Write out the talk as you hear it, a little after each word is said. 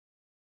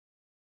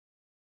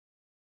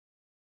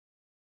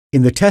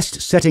In the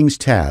Test Settings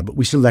tab,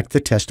 we select the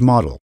test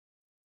model.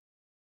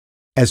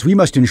 As we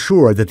must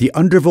ensure that the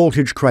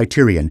undervoltage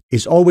criterion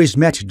is always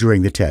met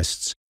during the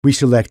tests, we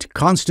select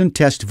Constant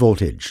Test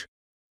Voltage.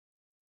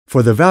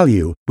 For the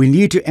value, we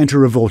need to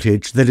enter a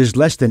voltage that is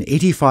less than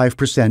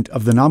 85%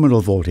 of the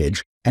nominal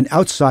voltage and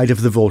outside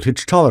of the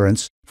voltage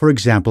tolerance, for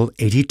example,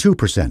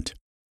 82%.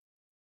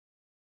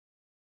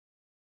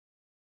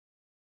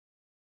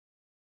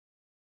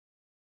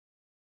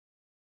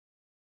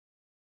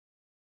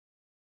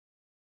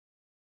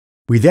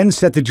 We then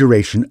set the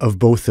duration of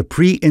both the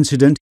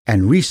pre-incident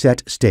and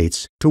reset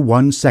states to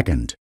 1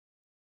 second.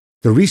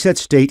 The reset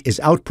state is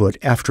output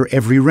after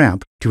every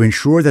ramp to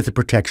ensure that the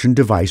protection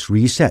device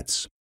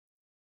resets.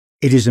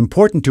 It is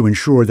important to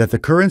ensure that the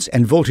currents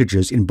and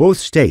voltages in both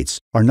states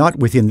are not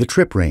within the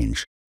trip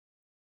range.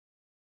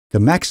 The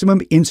maximum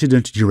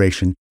incident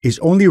duration is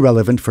only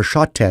relevant for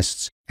shot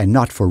tests and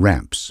not for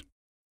ramps.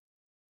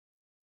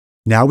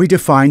 Now we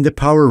define the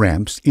power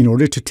ramps in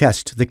order to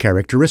test the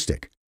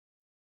characteristic.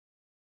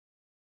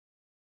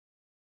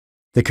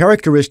 The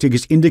characteristic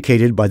is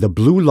indicated by the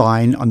blue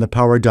line on the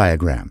power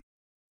diagram.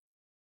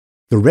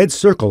 The red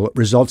circle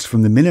results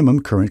from the minimum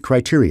current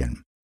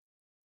criterion.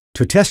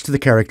 To test the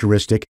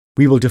characteristic,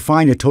 we will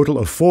define a total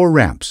of 4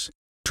 ramps,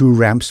 2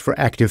 ramps for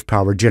active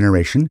power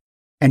generation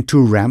and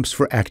 2 ramps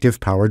for active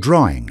power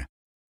drawing.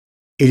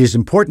 It is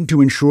important to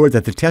ensure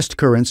that the test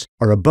currents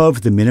are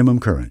above the minimum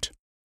current.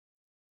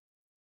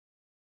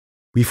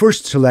 We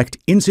first select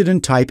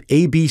incident type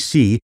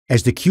ABC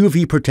as the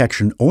QV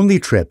protection only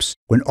trips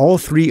when all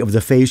 3 of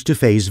the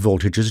phase-to-phase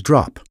voltages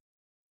drop.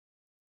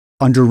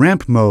 Under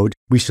ramp mode,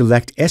 we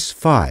select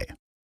S-Phi.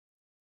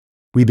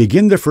 We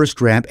begin the first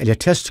ramp at a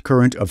test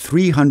current of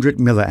 300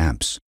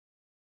 milliamps.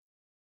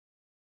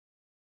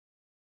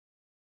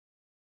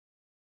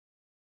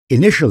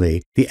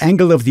 Initially, the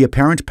angle of the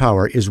apparent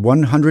power is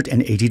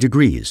 180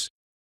 degrees.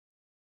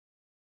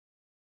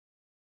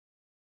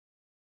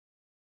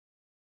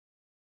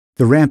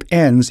 The ramp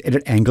ends at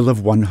an angle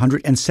of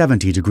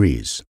 170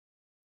 degrees.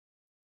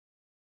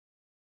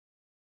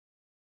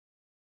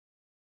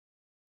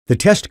 The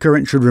test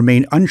current should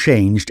remain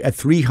unchanged at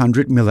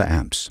 300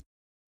 milliamps.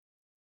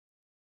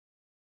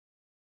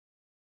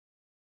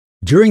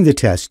 During the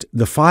test,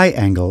 the phi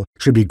angle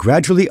should be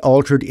gradually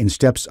altered in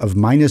steps of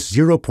minus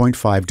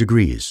 0.5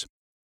 degrees.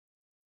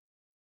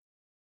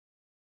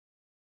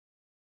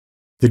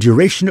 The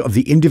duration of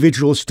the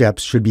individual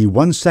steps should be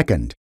 1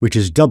 second, which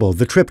is double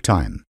the trip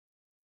time.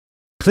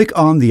 Click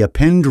on the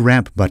Append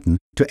Ramp button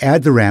to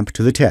add the ramp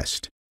to the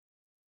test.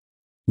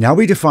 Now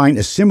we define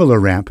a similar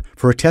ramp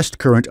for a test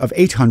current of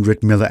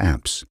 800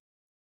 milliamps.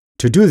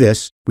 To do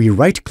this, we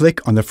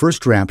right-click on the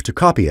first ramp to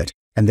copy it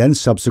and then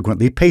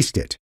subsequently paste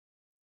it.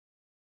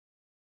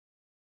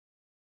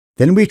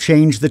 Then we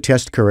change the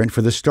test current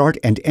for the start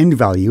and end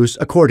values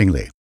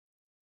accordingly.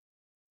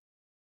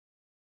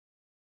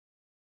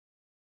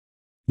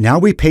 Now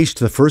we paste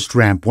the first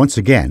ramp once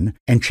again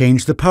and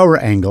change the power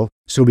angle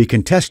so we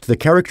can test the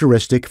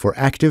characteristic for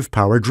active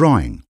power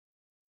drawing.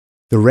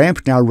 The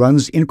ramp now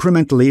runs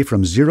incrementally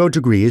from 0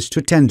 degrees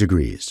to 10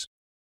 degrees.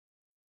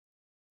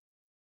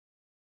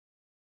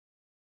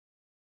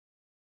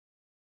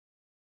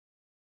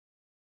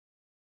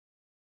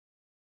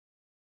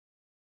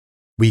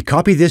 We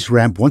copy this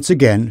ramp once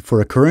again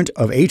for a current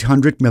of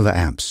 800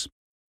 milliamps.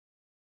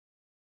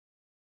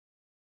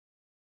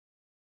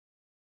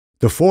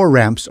 The 4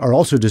 ramps are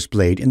also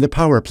displayed in the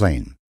power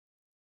plane.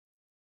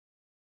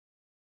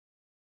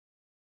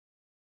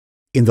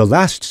 In the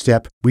last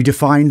step, we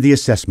define the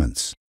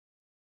assessments.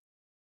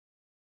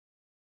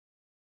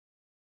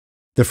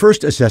 The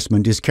first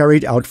assessment is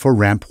carried out for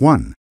ramp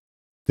 1.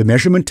 The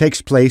measurement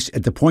takes place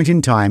at the point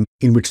in time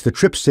in which the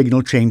trip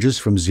signal changes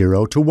from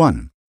 0 to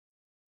 1.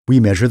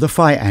 We measure the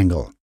phi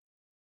angle.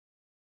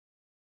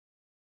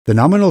 The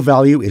nominal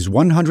value is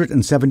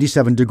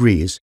 177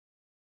 degrees.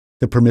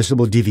 The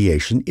permissible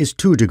deviation is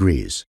 2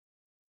 degrees.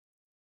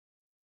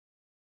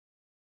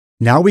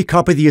 Now we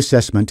copy the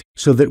assessment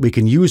so that we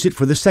can use it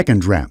for the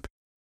second ramp.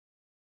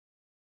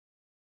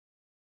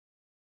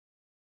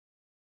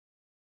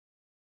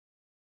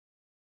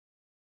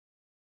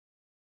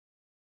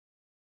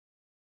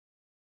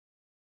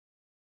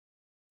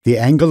 The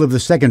angle of the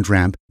second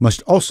ramp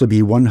must also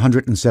be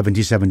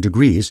 177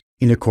 degrees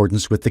in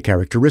accordance with the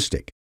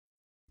characteristic.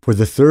 For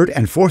the third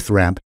and fourth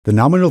ramp, the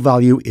nominal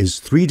value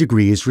is 3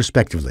 degrees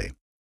respectively.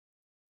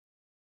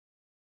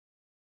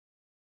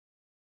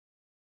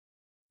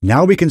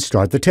 Now we can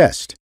start the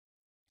test.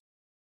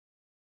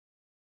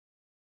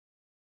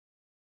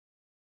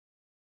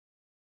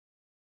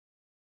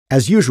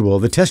 As usual,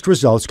 the test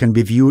results can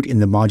be viewed in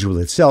the module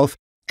itself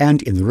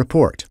and in the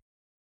report.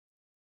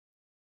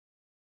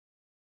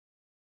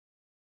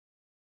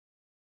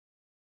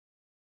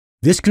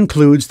 This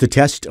concludes the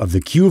test of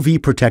the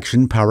QV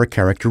protection power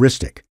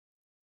characteristic.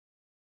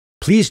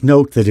 Please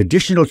note that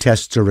additional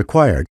tests are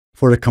required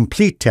for a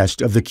complete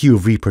test of the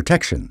QV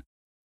protection.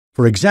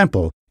 For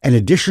example, an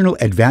additional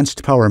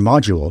advanced power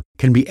module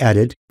can be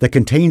added that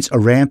contains a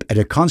ramp at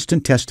a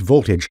constant test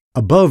voltage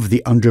above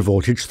the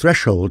undervoltage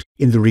threshold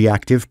in the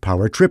reactive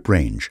power trip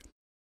range.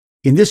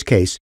 In this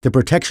case, the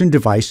protection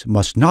device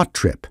must not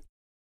trip.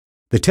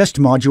 The test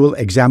module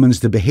examines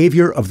the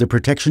behavior of the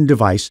protection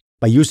device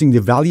by using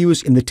the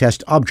values in the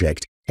test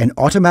object and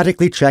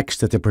automatically checks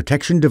that the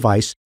protection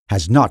device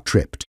has not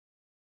tripped.